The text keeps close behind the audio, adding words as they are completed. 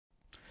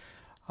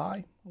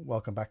Hi,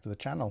 welcome back to the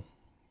channel.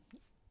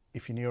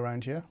 If you're new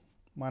around here,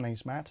 my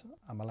name's Matt.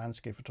 I'm a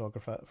landscape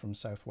photographer from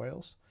South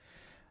Wales.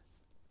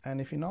 And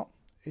if you're not,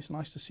 it's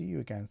nice to see you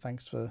again.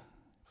 Thanks for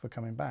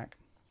coming back.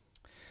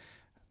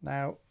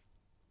 Now,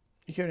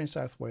 here in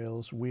South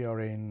Wales, we are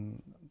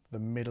in the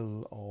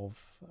middle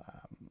of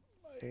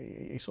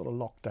a sort of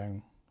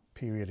lockdown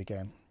period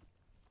again.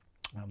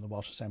 The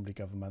Welsh Assembly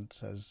government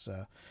has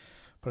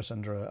put us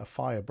under a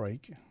fire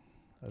break,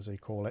 as they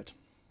call it.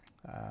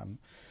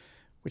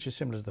 Which is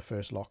similar to the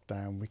first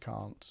lockdown. We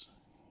can't,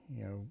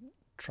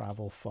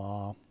 travel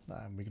far.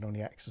 We can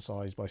only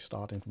exercise by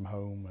starting from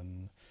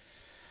home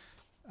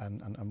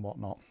and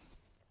whatnot.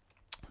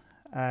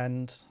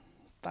 And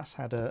that's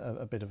had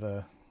a bit of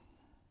a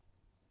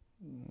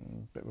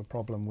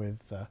problem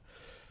with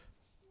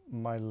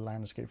my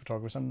landscape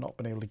photography. I'm not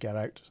been able to get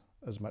out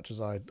as much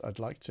as I'd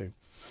like to.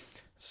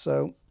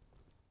 So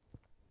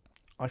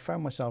I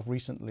found myself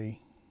recently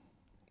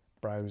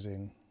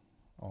browsing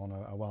on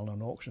a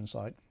well-known auction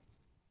site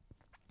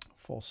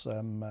for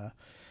some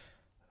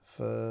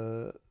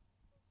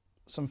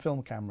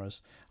film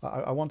cameras.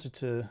 I wanted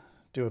to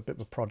do a bit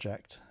of a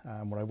project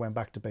where I went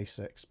back to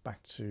basics,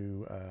 back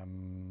to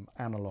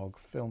analog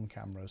film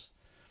cameras.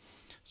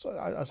 So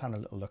I was having a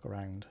little look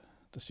around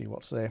to see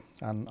what's there,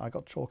 and I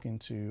got talking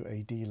to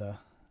a dealer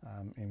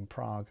in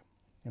Prague,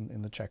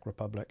 in the Czech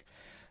Republic.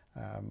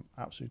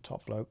 Absolute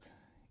top bloke.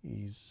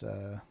 He's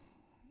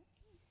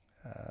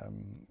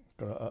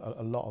got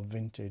a lot of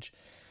vintage,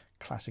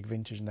 classic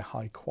vintage, and the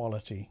high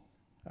quality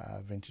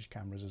vintage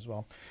cameras as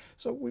well.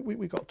 So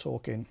we got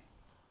talking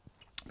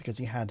because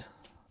he had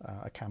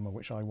a camera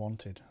which I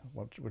wanted,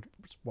 one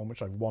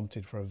which I've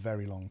wanted for a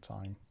very long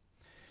time.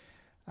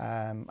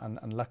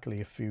 And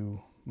luckily a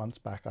few months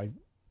back I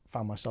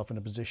found myself in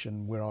a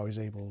position where I was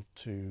able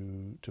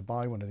to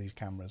buy one of these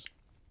cameras.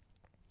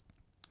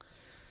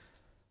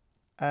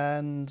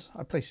 And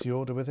I placed the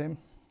order with him.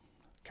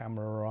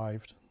 Camera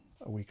arrived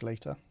a week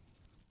later.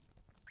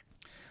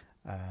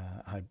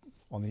 I,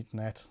 on the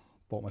internet,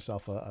 bought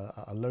myself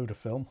a load of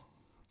film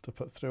to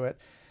put through it,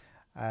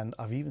 and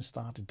I've even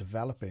started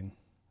developing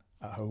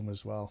at home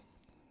as well.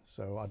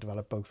 So I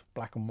developed both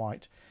black and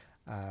white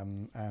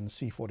and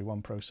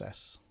C41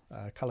 process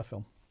colour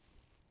film.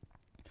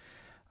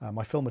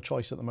 My film of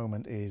choice at the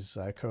moment is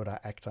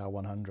Kodak Ektar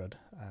 100.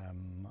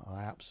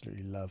 I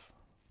absolutely love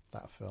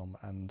that film,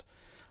 and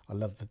I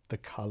love the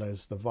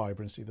colours, the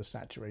vibrancy, the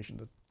saturation,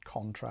 the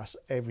contrast,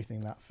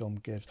 everything that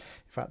film gives.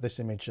 In fact, this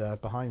image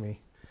behind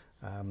me,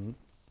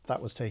 that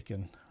was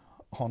taken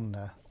on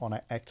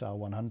Ektar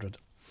 100,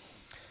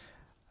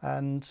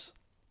 and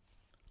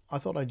I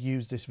thought I'd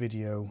use this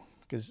video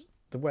because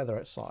the weather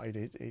outside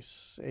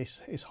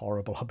is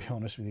horrible. I'll be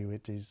honest with you.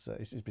 It's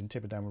been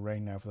tipping down with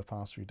rain now for the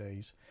past few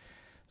days,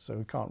 so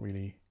we can't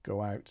really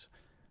go out,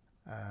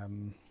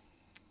 and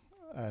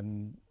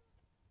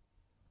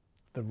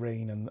the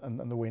rain and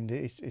the wind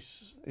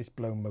it's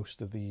blown most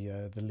of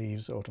the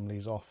leaves, autumn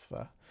leaves, off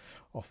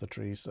the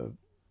trees, so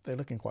they're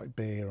looking quite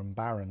bare and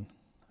barren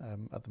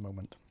at the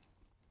moment.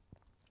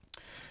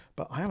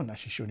 But I haven't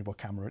actually shown you what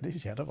camera it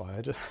is yet, have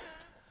I?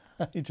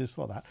 I just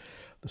saw that.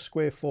 The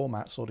square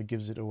format sort of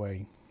gives it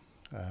away,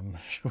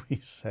 shall we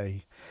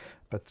say.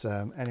 But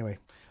anyway,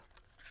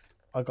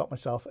 I got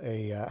myself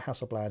a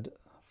Hasselblad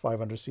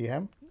 500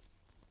 CM.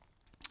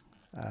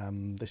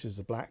 This is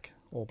the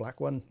all black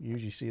one. You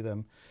usually see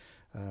them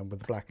with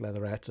the black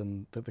leatherette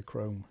and the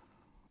chrome,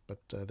 but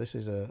this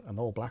is an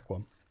all black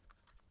one,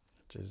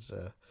 which is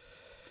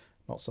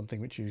not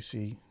something which you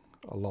see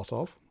a lot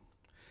of.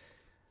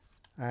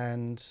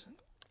 And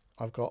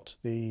I've got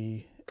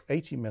the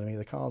 80mm,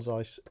 the Carl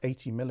Zeiss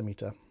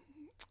 80mm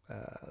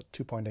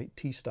 2.8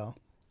 T-star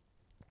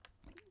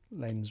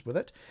lens with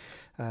it.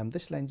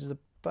 This lens is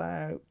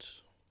about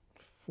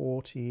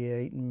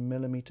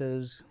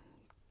 48mm,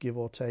 give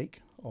or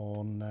take,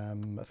 on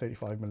a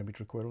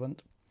 35mm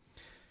equivalent.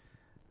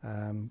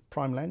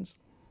 Prime lens,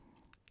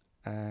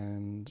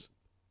 and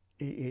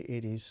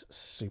it is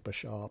super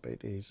sharp.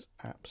 It is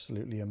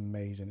absolutely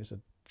amazing. It's a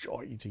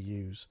joy to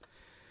use,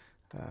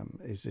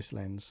 is this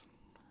lens,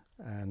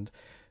 and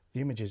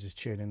the images it's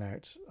churning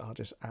out are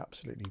just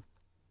absolutely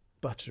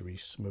buttery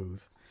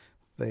smooth.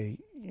 They,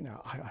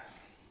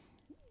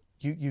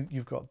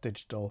 you've got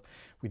digital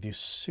with your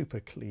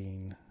super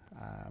clean,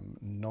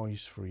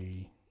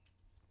 noise-free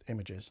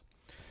images,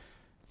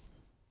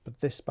 but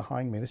this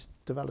behind me, this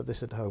developed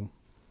this at home.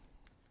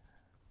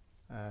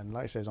 And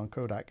like it says on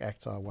Kodak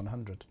Ektar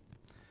 100,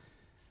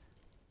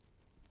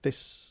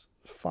 this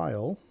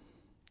file,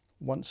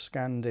 once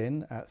scanned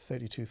in at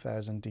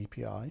 32,000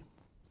 dpi,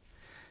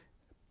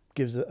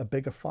 gives it a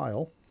bigger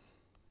file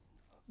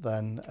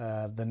than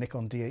the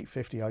Nikon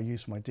D850 I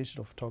use for my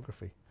digital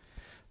photography.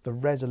 The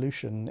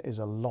resolution is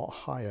a lot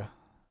higher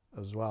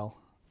as well,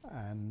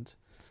 and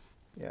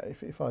yeah,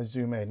 if I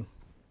zoom in,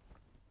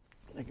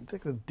 you can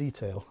take the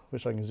detail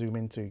which I can zoom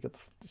into. You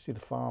see the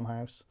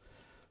farmhouse,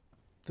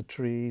 the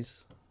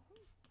trees,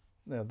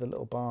 the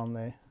little barn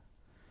there.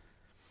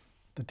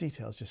 The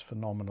detail is just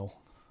phenomenal,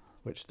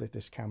 which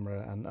this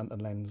camera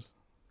and lens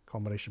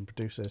combination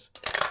produces.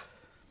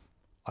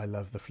 I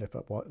love the flip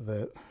up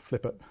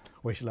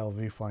waist level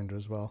viewfinder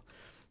as well.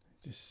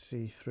 Just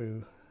see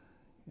through.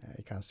 Yeah,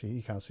 you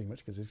can't see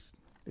much because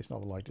it's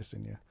not the lightest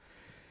in here.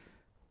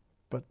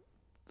 But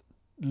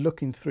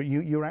looking through,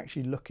 you're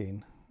actually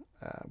looking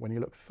when you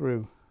look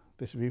through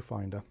this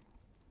viewfinder.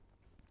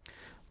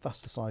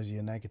 That's the size of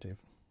your negative.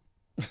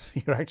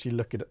 You're actually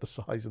looking at the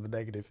size of the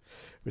negative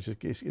which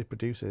it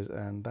produces,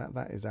 and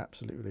that is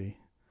absolutely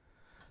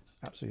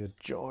a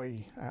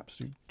joy,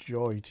 absolute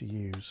joy to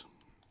use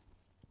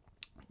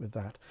with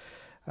that.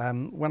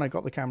 When I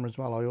got the camera as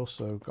well, I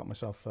also got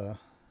myself a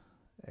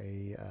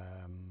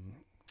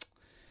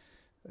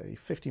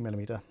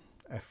 50mm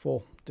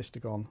f4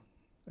 Distagon,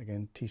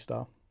 again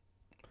T-Star,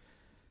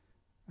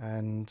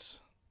 and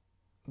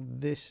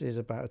this is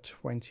about a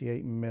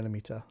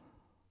 28mm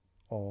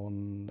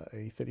on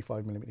a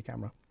 35mm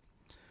camera.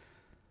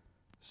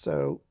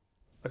 So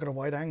I got a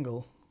wide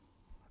angle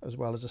as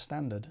well as a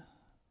standard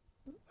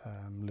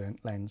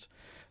lens,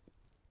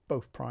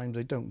 both primes.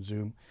 They don't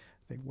zoom,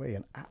 they weigh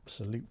an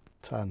absolute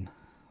ton.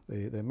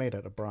 They're made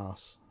out of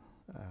brass,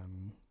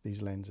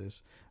 these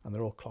lenses, and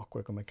they're all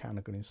clockwork and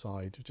mechanical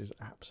inside, which is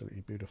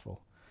absolutely beautiful.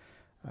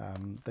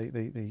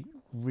 They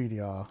really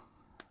are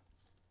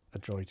a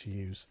joy to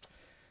use.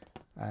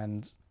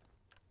 And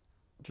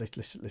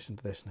listen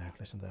to this now,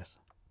 listen to this.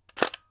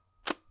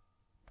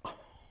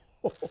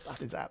 Oh,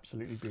 that is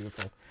absolutely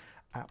beautiful,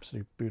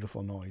 absolute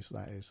beautiful noise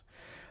that is.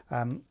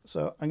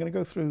 So I'm going to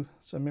go through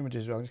some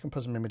images. I'm just going to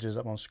put some images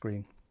up on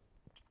screen,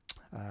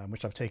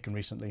 which I've taken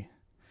recently.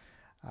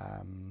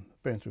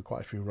 Been through quite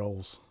a few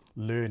rolls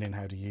learning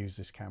how to use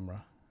this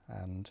camera,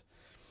 and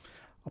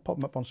I'll pop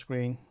them up on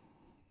screen,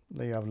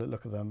 let you have a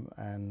look at them,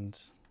 and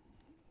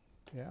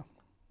yeah,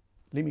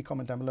 leave me a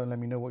comment down below and let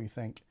me know what you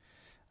think.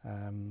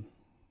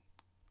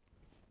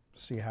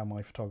 See how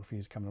my photography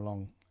is coming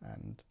along,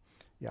 and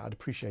yeah, I'd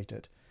appreciate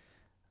it.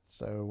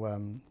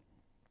 So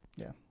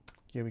yeah,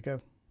 here we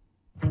go.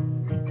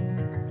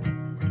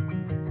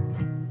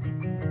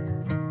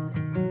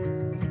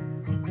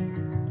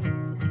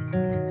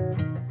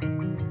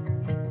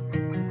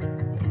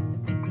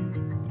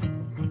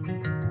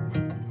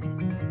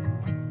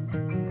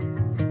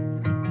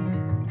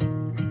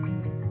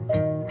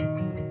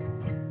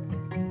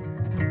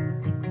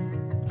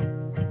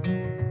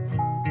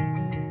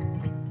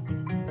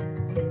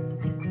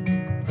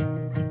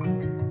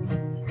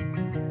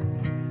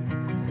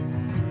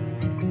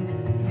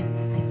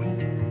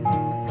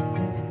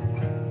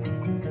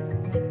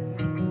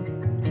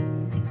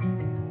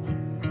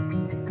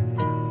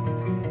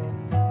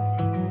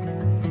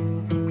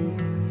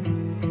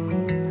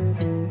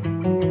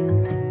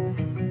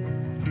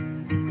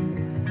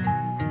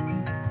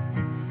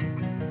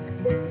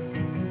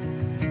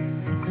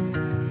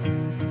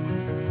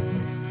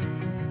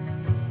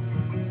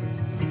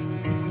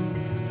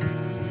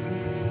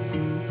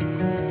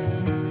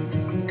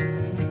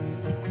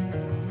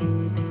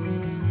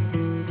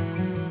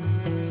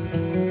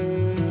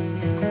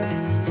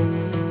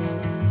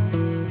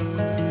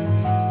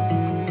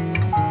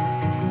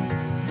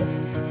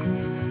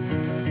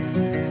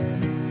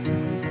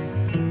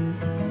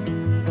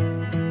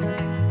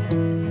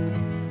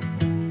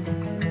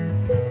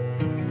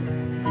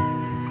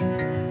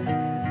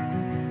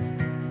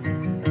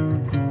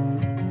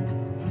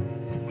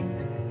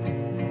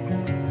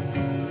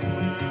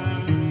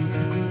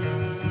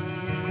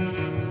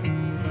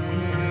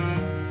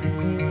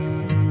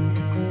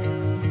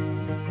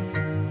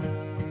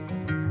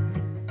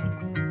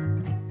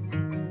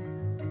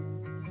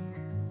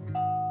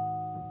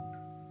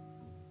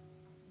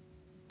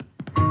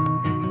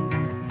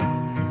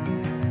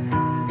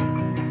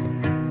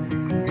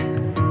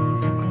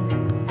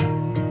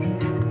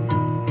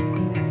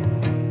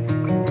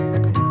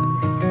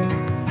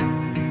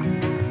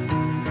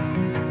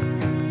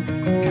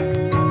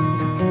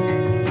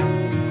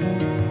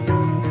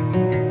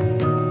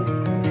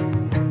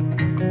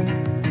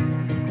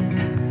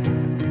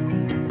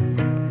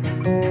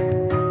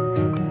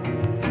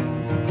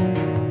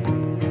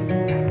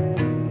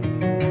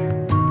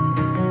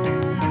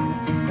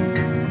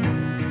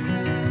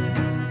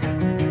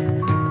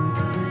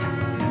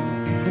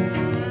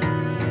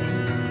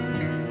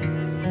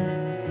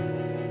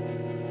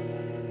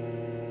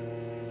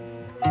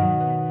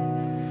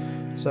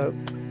 So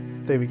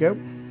there we go,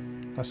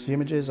 that's the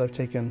images I've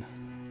taken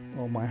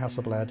on my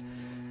Hasselblad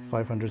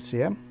 500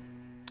 cm.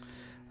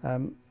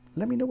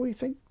 Let me know what you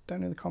think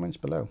down in the comments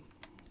below.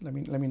 Let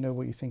me know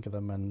what you think of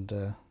them, and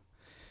if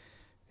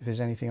there's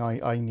anything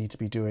I need to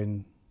be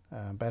doing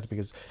better,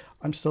 because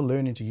I'm still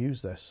learning to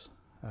use this.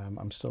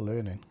 I'm still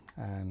learning,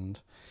 and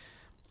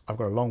I've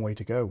got a long way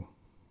to go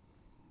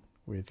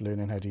with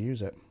learning how to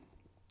use it.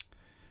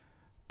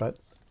 But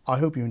I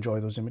hope you enjoy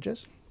those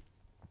images.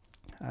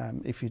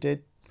 If you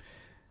did,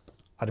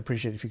 I'd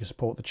appreciate it if you could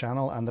support the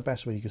channel, and the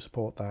best way you can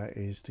support that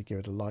is to give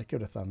it a like,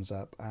 give it a thumbs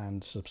up,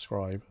 and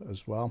subscribe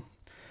as well.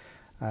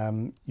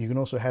 You can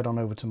also head on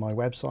over to my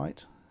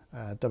website,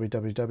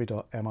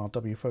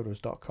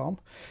 www.mrwphotos.com,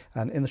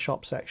 and in the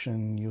shop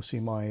section you'll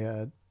see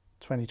my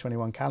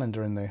 2021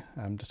 calendar in there,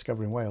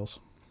 Discovering Wales.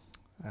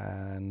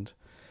 and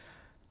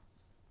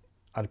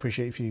I'd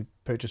appreciate if you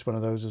purchase one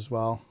of those as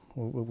well.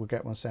 We'll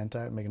get one sent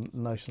out and make a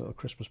nice little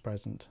Christmas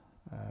present.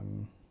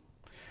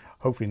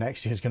 Hopefully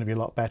next year is going to be a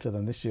lot better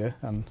than this year,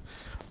 and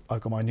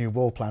I've got my new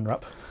wall planner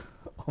up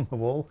on the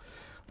wall.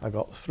 I've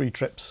got 3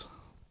 trips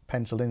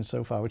penciled in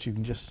so far, which you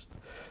can just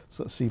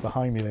sort of see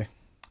behind me there,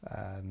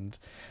 and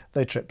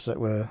they're trips that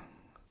were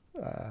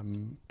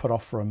put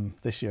off from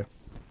this year,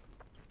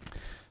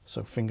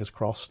 so fingers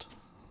crossed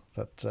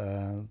that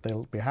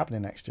they'll be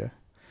happening next year,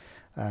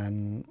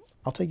 and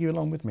I'll take you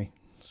along with me,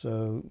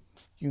 so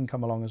you can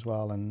come along as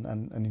well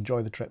and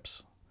enjoy the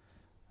trips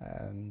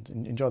and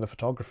enjoy the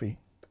photography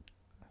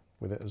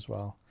with it as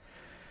well.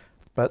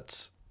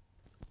 But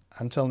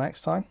until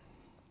next time,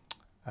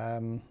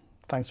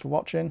 thanks for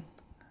watching,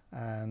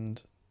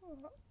 and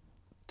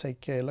take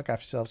care, look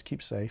after yourselves,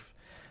 keep safe,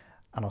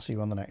 and I'll see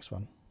you on the next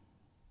one.